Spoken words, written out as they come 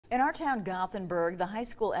In our town, Gothenburg, the high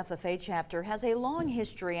school FFA chapter has a long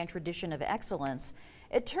history and tradition of excellence.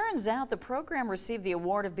 It turns out the program received the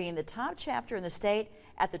award of being the top chapter in the state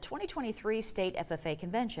at the 2023 State FFA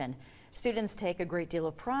Convention. Students take a great deal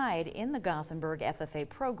of pride in the Gothenburg FFA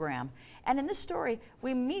program. And in this story,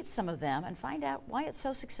 we meet some of them and find out why it's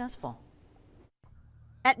so successful.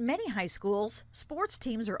 At many high schools, sports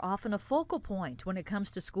teams are often a focal point when it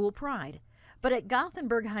comes to school pride. But at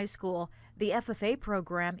Gothenburg High School, the FFA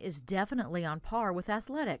program is definitely on par with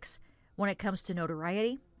athletics when it comes to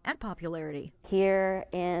notoriety and popularity. Here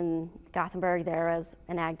in Gothenburg, there was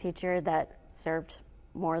an ag teacher that served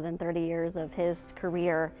more than 30 years of his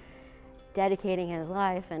career dedicating his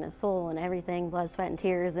life and his soul and everything, blood, sweat, and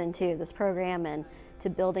tears into this program and to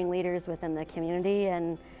building leaders within the community,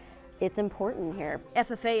 and it's important here.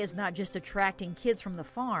 FFA is not just attracting kids from the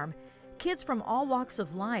farm. Kids from all walks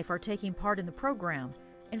of life are taking part in the program.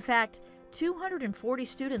 In fact, 240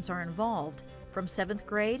 students are involved from 7th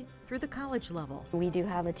grade through the college level. We do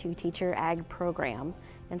have a 2-teacher ag program,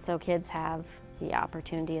 and so kids have the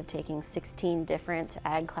opportunity of taking 16 different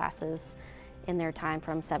ag classes in their time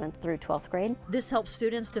from 7th through 12th grade. This helps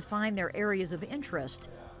students to find their areas of interest,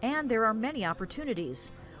 and there are many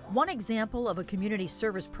opportunities. One example of a community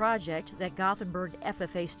service project that Gothenburg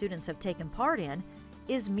FFA students have taken part in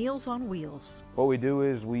is Meals on Wheels. What we do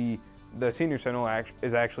is the Senior Center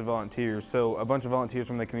is actually volunteers, so a bunch of volunteers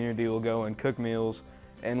from the community will go and cook meals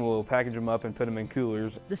and we'll package them up and put them in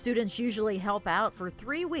coolers. The students usually help out for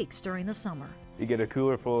 3 weeks during the summer. You get a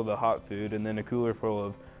cooler full of the hot food and then a cooler full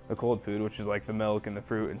of the cold food, which is like the milk and the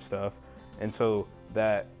fruit and stuff. And so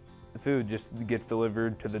that food just gets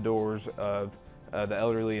delivered to the doors of the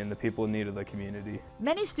elderly and the people in need of the community.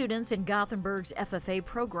 Many students in Gothenburg's FFA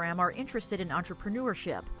program are interested in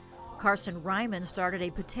entrepreneurship. Carson Ryman started a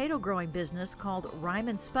potato growing business called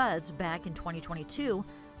Ryman Spuds back in 2022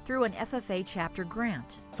 through an FFA chapter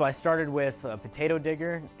grant. So I started with a potato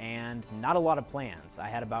digger and not a lot of plans. I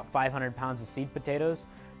had about 500 pounds of seed potatoes.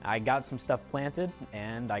 I got some stuff planted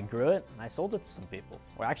and I grew it and I sold it to some people.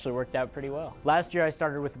 It actually worked out pretty well. Last year I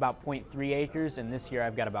started with about 0.3 acres and this year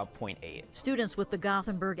I've got about 0.8. Students with the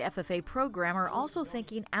Gothenburg FFA program are also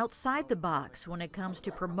thinking outside the box when it comes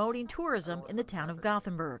to promoting tourism in the town of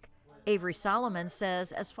Gothenburg. Avery Solomon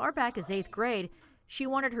says as far back as 8th grade, she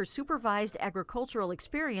wanted her supervised agricultural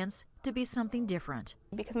experience to be something different.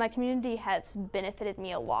 Because my community has benefited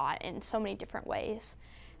me a lot in so many different ways.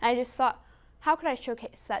 And I just thought, how could I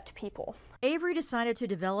showcase that to people? Avery decided to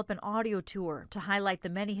develop an audio tour to highlight the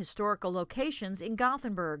many historical locations in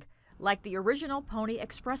Gothenburg, like the original Pony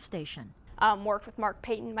Express station. Worked with Mark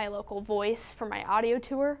Payton, my local voice, for my audio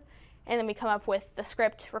tour, and then we come up with the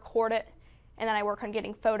script, record it, and then I work on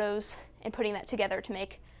getting photos and putting that together to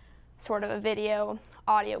make sort of a video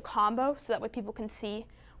audio combo so that way people can see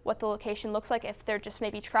what the location looks like if they're just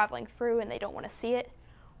maybe traveling through and they don't want to see it,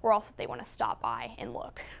 or also if they want to stop by and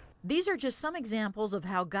look. These are just some examples of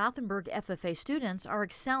how Gothenburg FFA students are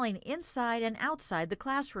excelling inside and outside the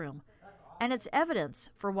classroom. And it's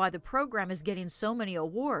evidence for why the program is getting so many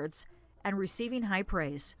awards and receiving high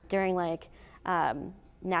praise. During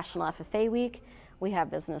National FFA Week, we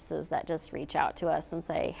have businesses that just reach out to us and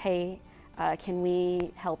say, hey, can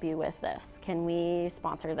we help you with this? Can we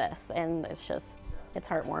sponsor this? And it's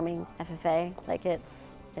heartwarming. FFA,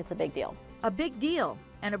 it's a big deal. A big deal,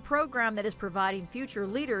 and a program that is providing future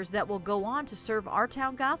leaders that will go on to serve our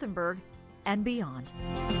town Gothenburg and beyond.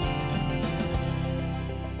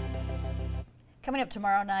 Coming up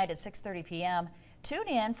tomorrow night at 6:30 p.m., tune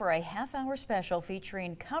in for a half-hour special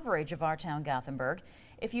featuring coverage of our town Gothenburg.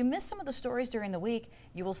 If you missed some of the stories during the week,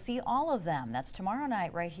 you will see all of them. That's tomorrow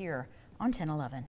night right here on 1011.